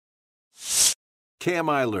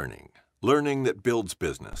KMI Learning, learning that builds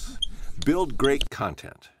business. Build great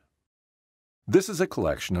content. This is a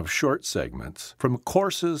collection of short segments from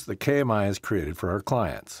courses that KMI has created for our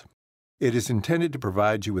clients. It is intended to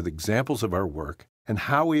provide you with examples of our work and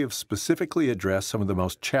how we have specifically addressed some of the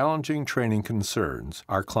most challenging training concerns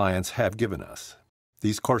our clients have given us.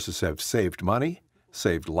 These courses have saved money,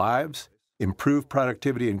 saved lives, improved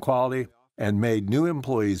productivity and quality, and made new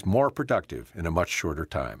employees more productive in a much shorter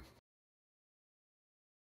time.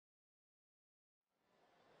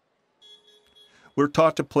 We're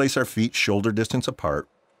taught to place our feet shoulder distance apart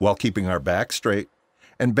while keeping our back straight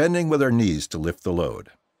and bending with our knees to lift the load.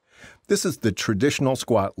 This is the traditional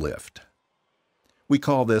squat lift. We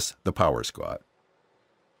call this the power squat.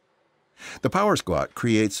 The power squat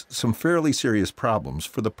creates some fairly serious problems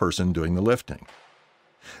for the person doing the lifting.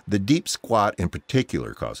 The deep squat in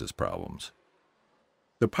particular causes problems.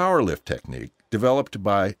 The power lift technique, developed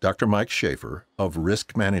by Dr. Mike Schaefer of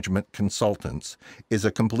Risk Management Consultants, is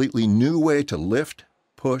a completely new way to lift,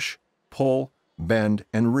 push, pull, bend,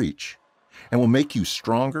 and reach, and will make you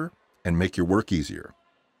stronger and make your work easier.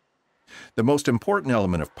 The most important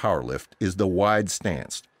element of power lift is the wide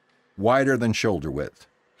stance, wider than shoulder width.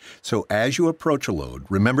 So as you approach a load,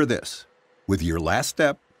 remember this: with your last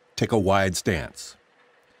step, take a wide stance.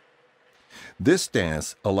 This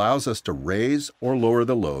stance allows us to raise or lower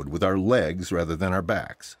the load with our legs rather than our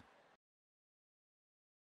backs.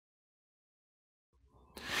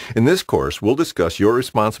 In this course, we'll discuss your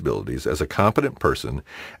responsibilities as a competent person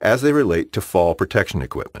as they relate to fall protection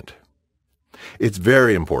equipment. It's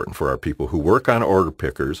very important for our people who work on order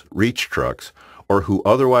pickers, reach trucks, or who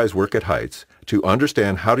otherwise work at heights to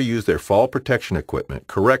understand how to use their fall protection equipment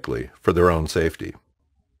correctly for their own safety.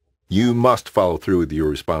 You must follow through with your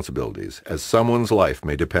responsibilities, as someone's life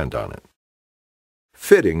may depend on it.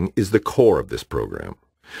 Fitting is the core of this program.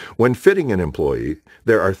 When fitting an employee,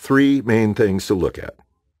 there are three main things to look at: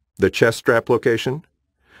 the chest strap location,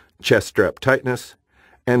 chest strap tightness,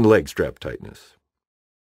 and leg strap tightness.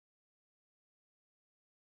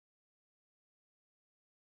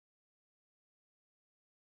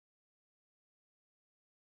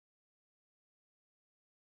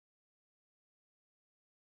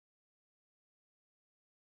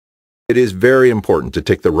 It is very important to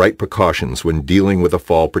take the right precautions when dealing with a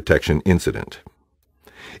fall protection incident.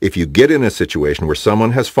 If you get in a situation where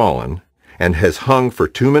someone has fallen and has hung for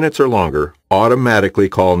 2 minutes or longer, automatically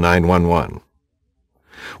call 911.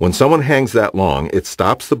 When someone hangs that long, it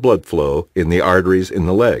stops the blood flow in the arteries in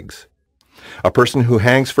the legs. A person who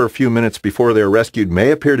hangs for a few minutes before they are rescued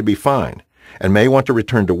may appear to be fine and may want to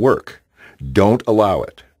return to work. Don't allow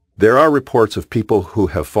it. There are reports of people who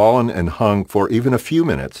have fallen and hung for even a few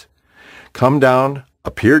minutes, come down,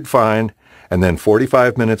 appeared fine, and then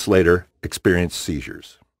 45 minutes later experienced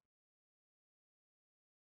seizures.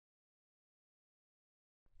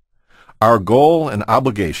 Our goal and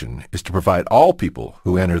obligation is to provide all people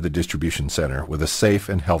who enter the distribution center with a safe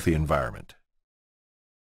and healthy environment.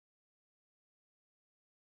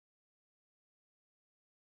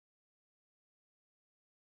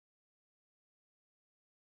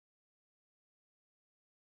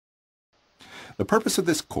 The purpose of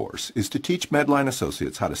this course is to teach Medline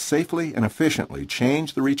Associates how to safely and efficiently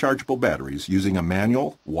change the rechargeable batteries using a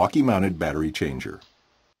manual, walkie-mounted battery changer.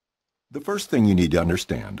 The first thing you need to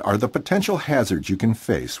understand are the potential hazards you can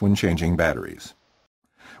face when changing batteries.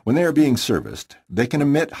 When they are being serviced, they can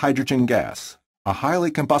emit hydrogen gas, a highly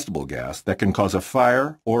combustible gas that can cause a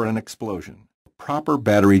fire or an explosion. Proper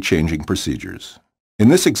battery changing procedures. In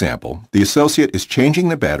this example, the associate is changing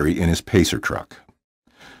the battery in his Pacer truck.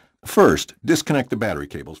 First, disconnect the battery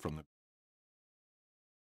cables from the...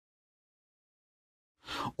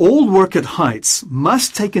 All work at heights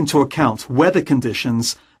must take into account weather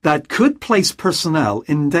conditions that could place personnel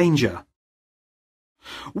in danger.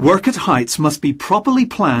 Work at heights must be properly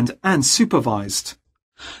planned and supervised.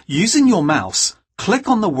 Using your mouse, click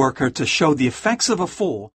on the worker to show the effects of a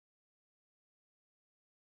fall.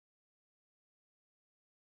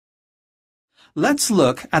 Let's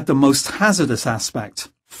look at the most hazardous aspect: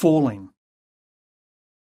 falling.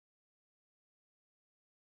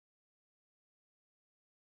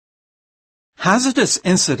 Hazardous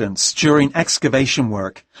incidents during excavation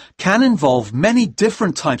work can involve many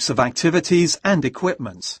different types of activities and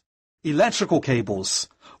equipment. Electrical cables,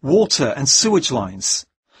 water and sewage lines.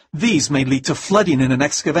 These may lead to flooding in an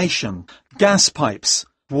excavation. Gas pipes,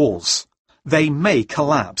 walls. They may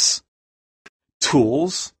collapse.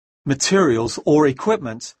 Tools, materials or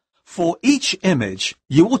equipment. For each image,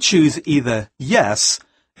 you will choose either yes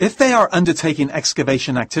if they are undertaking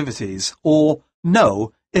excavation activities or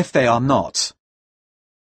no if they are not.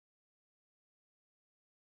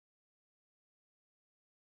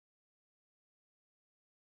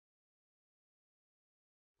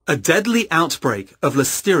 A deadly outbreak of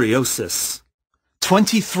listeriosis.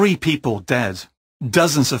 23 people dead.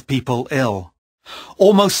 Dozens of people ill.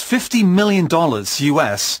 Almost $50 million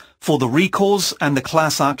US for the recalls and the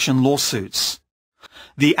class action lawsuits.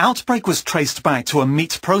 The outbreak was traced back to a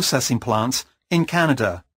meat processing plant in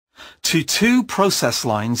Canada, to 2 process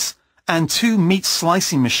lines and 2 meat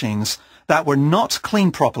slicing machines that were not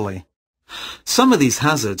cleaned properly. Some of these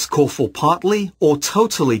hazards call for partly or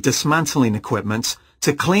totally dismantling equipment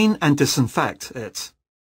to clean and disinfect it.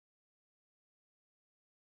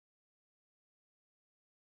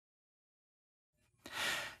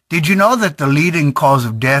 Did you know that the leading cause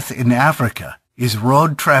of death in Africa is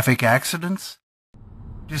road traffic accidents?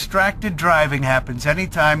 Distracted driving happens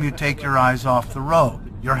anytime you take your eyes off the road,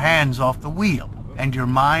 your hands off the wheel, and your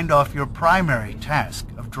mind off your primary task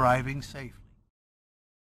of driving safely.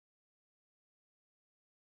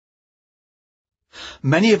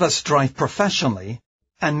 Many of us drive professionally,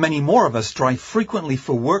 and many more of us drive frequently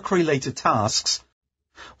for work-related tasks.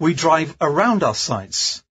 We drive around our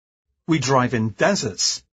sites. We drive in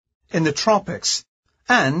deserts, in the tropics,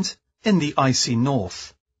 and in the icy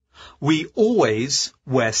north. We always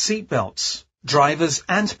wear seatbelts, drivers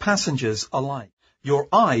and passengers alike. Your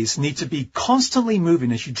eyes need to be constantly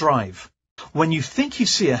moving as you drive. When you think you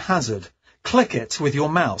see a hazard, click it with your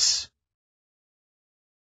mouse.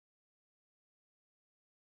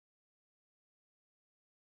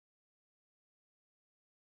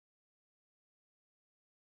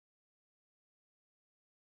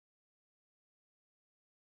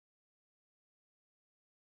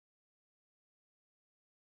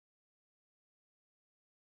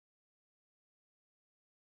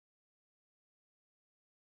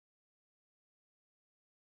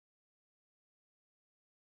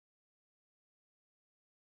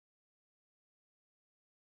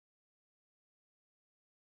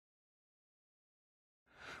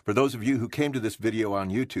 For those of you who came to this video on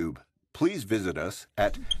YouTube, please visit us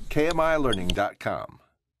at kmilearning.com.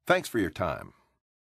 Thanks for your time.